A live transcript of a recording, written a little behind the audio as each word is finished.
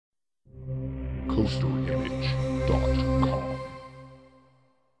coasterimage.com.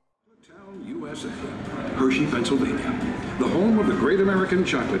 USA, Hershey, Pennsylvania, the home of the great American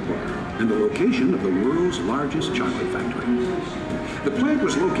chocolate bar and the location of the world's largest chocolate factory. The plant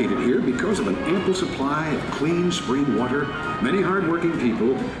was located here because of an ample supply of clean spring water, many hard-working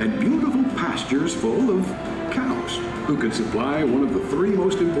people, and beautiful pastures full of cows who could supply one of the three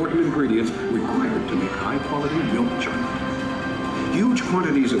most important ingredients required to make high-quality milk chocolate. Huge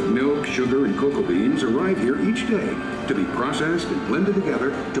quantities of milk, sugar, and cocoa beans arrive here each day to be processed and blended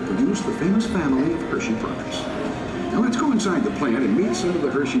together to produce the famous family of Hershey products. Now let's go inside the plant and meet some of the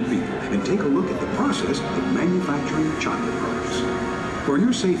Hershey people and take a look at the process of manufacturing chocolate products. For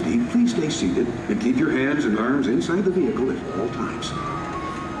your safety, please stay seated and keep your hands and arms inside the vehicle at all times.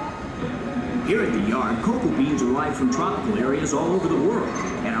 Here at the yard, cocoa beans arrive from tropical areas all over the world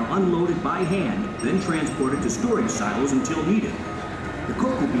and are unloaded by hand, then transported to storage silos until needed. The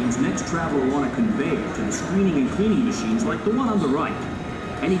cocoa beans next travel on a conveyor to the screening and cleaning machines like the one on the right.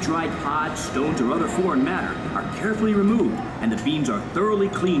 Any dried pods, stones, or other foreign matter are carefully removed, and the beans are thoroughly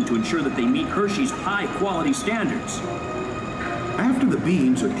cleaned to ensure that they meet Hershey's high-quality standards. After the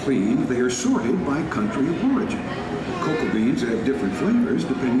beans are cleaned, they are sorted by country of origin. Cocoa beans have different flavors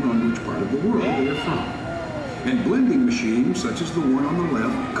depending on which part of the world they are from. And blending machines, such as the one on the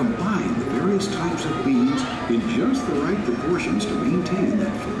left, combine the various types of beans in just the right proportions to maintain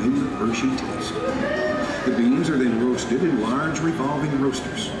that familiar Hershey taste. The beans are then roasted in large revolving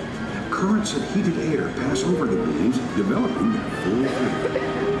roasters. Currents of heated air pass over the beans, developing their full flavor.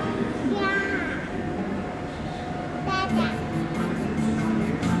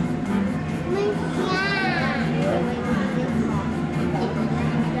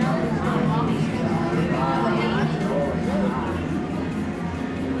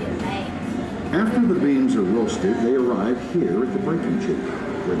 After the beans are roasted, they arrive here at the breaking chamber,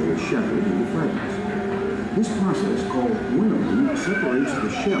 where they are shattered into fragments. This process, called winnowing, separates the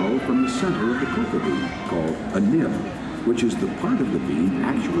shell from the center of the cocoa bean, called a nib, which is the part of the bean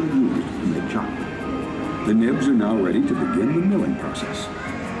actually used to make chocolate. The nibs are now ready to begin the milling process.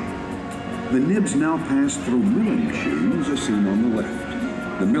 The nibs now pass through milling machines, as seen on the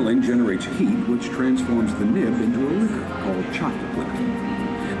left. The milling generates heat, which transforms the nib into a liquor called chocolate liquor.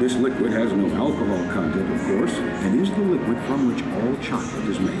 This liquid has no alcohol content, of course, and is the liquid from which all chocolate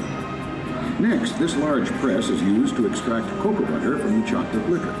is made. Next, this large press is used to extract cocoa butter from the chocolate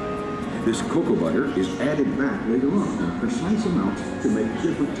liquor. This cocoa butter is added back later on in precise amounts to make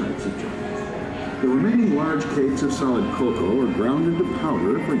different types of chocolate. The remaining large cakes of solid cocoa are ground into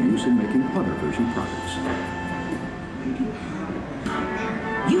powder for use in making other Hershey products.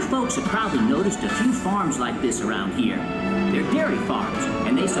 You folks have probably noticed a few farms like this around here. They're dairy farms,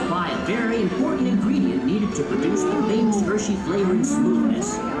 and they supply a very important ingredient needed to produce the famous Hershey flavor and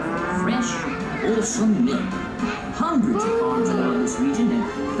smoothness. Fresh, wholesome milk. Hundreds of farms around this region and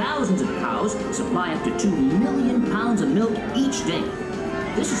thousands of cows supply up to 2 million pounds of milk each day.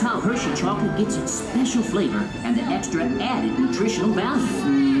 This is how Hershey chocolate gets its special flavor and the extra added nutritional value.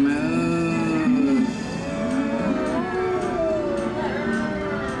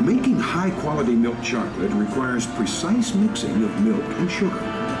 Making high-quality milk chocolate requires precise mixing of milk and sugar.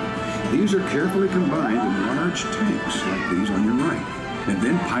 These are carefully combined in large tanks like these on your right, and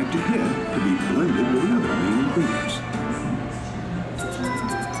then piped ahead to be blended with the other main ingredients.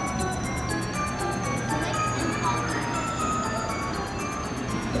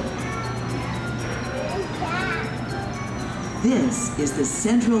 This is the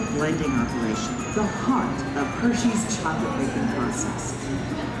central blending operation, the heart of Hershey's chocolate making process.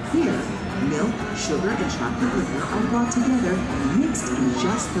 Here, milk, sugar, and chocolate liquor are brought together and mixed in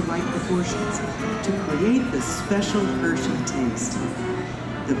just the right proportions to create the special Hershey taste.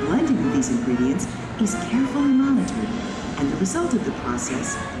 The blending of these ingredients is carefully monitored, and the result of the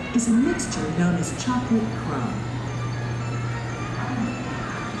process is a mixture known as chocolate crumb.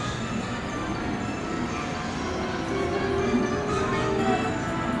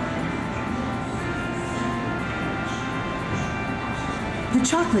 The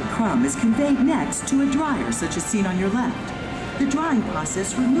chocolate crumb is conveyed next to a dryer such as seen on your left. The drying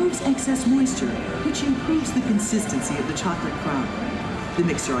process removes excess moisture, which improves the consistency of the chocolate crumb. The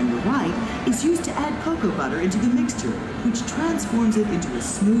mixer on your right is used to add cocoa butter into the mixture, which transforms it into a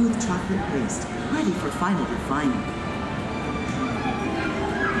smooth chocolate paste, ready for final refining.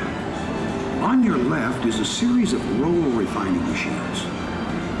 On your left is a series of roll refining machines.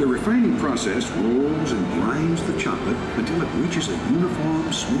 The refining process rolls and grinds the chocolate until it reaches a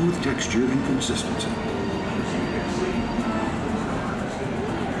uniform, smooth texture and consistency.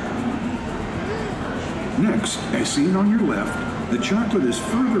 Next, as seen on your left, The chocolate is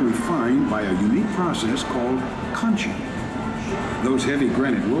further refined by a unique process called conching. Those heavy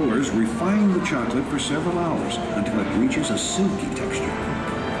granite rollers refine the chocolate for several hours until it reaches a silky texture.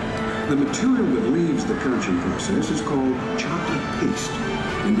 The material that leaves the conching process is called chocolate paste,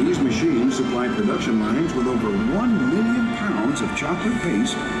 and these machines supply production lines with over 1 million pounds of chocolate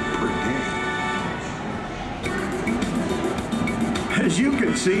paste per day. As you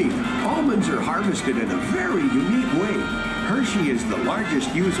can see, almonds are harvested in a very unique way. Hershey is the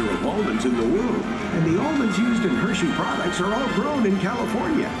largest user of almonds in the world, and the almonds used in Hershey products are all grown in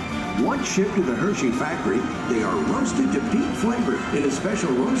California. Once shipped to the Hershey factory, they are roasted to peak flavor in a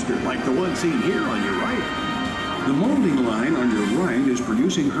special roaster like the one seen here on your right. The molding line on your right is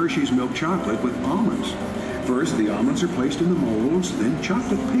producing Hershey's milk chocolate with almonds. First, the almonds are placed in the molds, then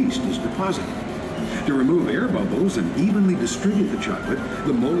chocolate paste is deposited. To remove air bubbles and evenly distribute the chocolate,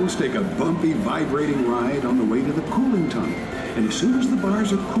 the molds take a bumpy, vibrating ride on the way to the cooling tunnel. And as soon as the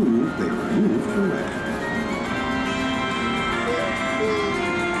bars are cooled, they are removed for wet.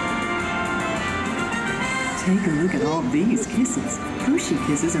 Take a look at all these kisses. Hershey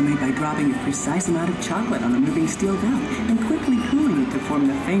Kisses are made by dropping a precise amount of chocolate on a moving steel belt and quickly cooling it to form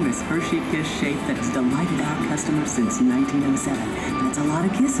the famous Hershey Kiss shape that has delighted our customers since 1907. That's a lot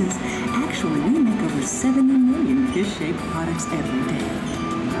of kisses. Actually, we make over 70 million kiss-shaped products every day.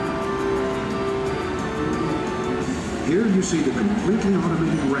 Here you see the completely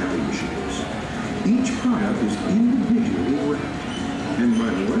automated wrapping machines. Each product is individually wrapped. And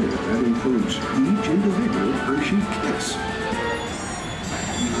by the way, that includes each individual Hershey Kiss.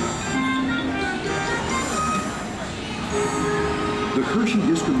 The Hershey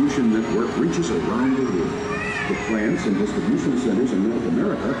distribution network reaches around the world. The plants and distribution centers in North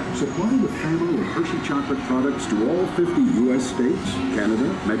America supply the family of Hershey chocolate products to all 50 U.S. states,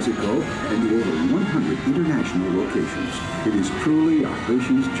 Canada, Mexico, and to over 100 international locations. It is truly a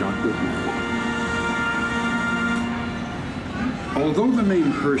Hershey's chocolate network. Although the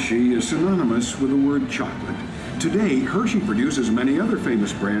name Hershey is synonymous with the word chocolate, today Hershey produces many other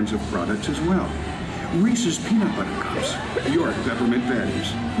famous brands of products as well. Reese's Peanut Butter Cups, York Peppermint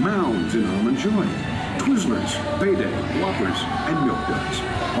Patties, Mounds in Almond Joy, Twizzlers, Payday, Whoppers, and Milk Duds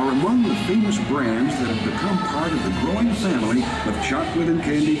are among the famous brands that have become part of the growing family of chocolate and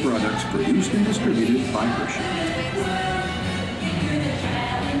candy products produced and distributed by Hershey.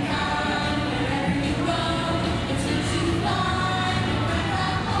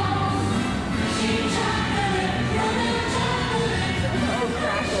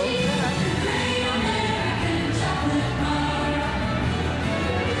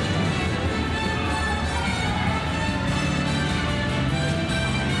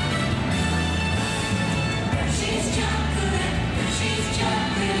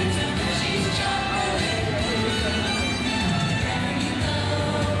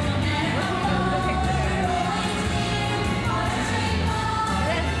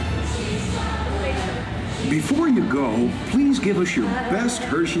 Before you go, please give us your best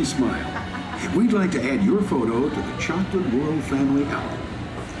Hershey smile. We'd like to add your photo to the Chocolate World Family album.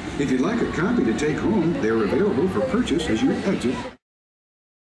 If you'd like a copy to take home, they're available for purchase as you exit.